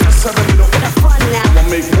Let's have a little bit of fun now. I'ma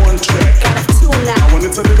make one check. Got a two now. When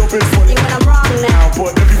it's a little bit funny when I'm wrong now,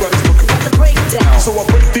 but everybody's looking at the breakdown. So I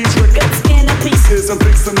break these records into pieces and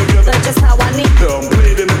fix them together. That's just how I need them.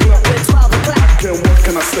 Played in the club at 12 o'clock. What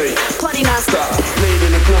can I say? Party non-stop. Played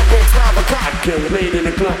in the club at 12 o'clock. Played in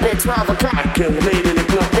the club at 12 o'clock. Played in the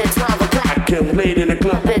club at 12 o'clock. Played in the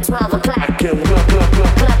club at 12 o'clock.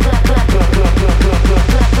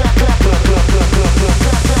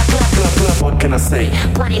 What can I say?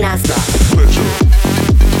 Party non-stop.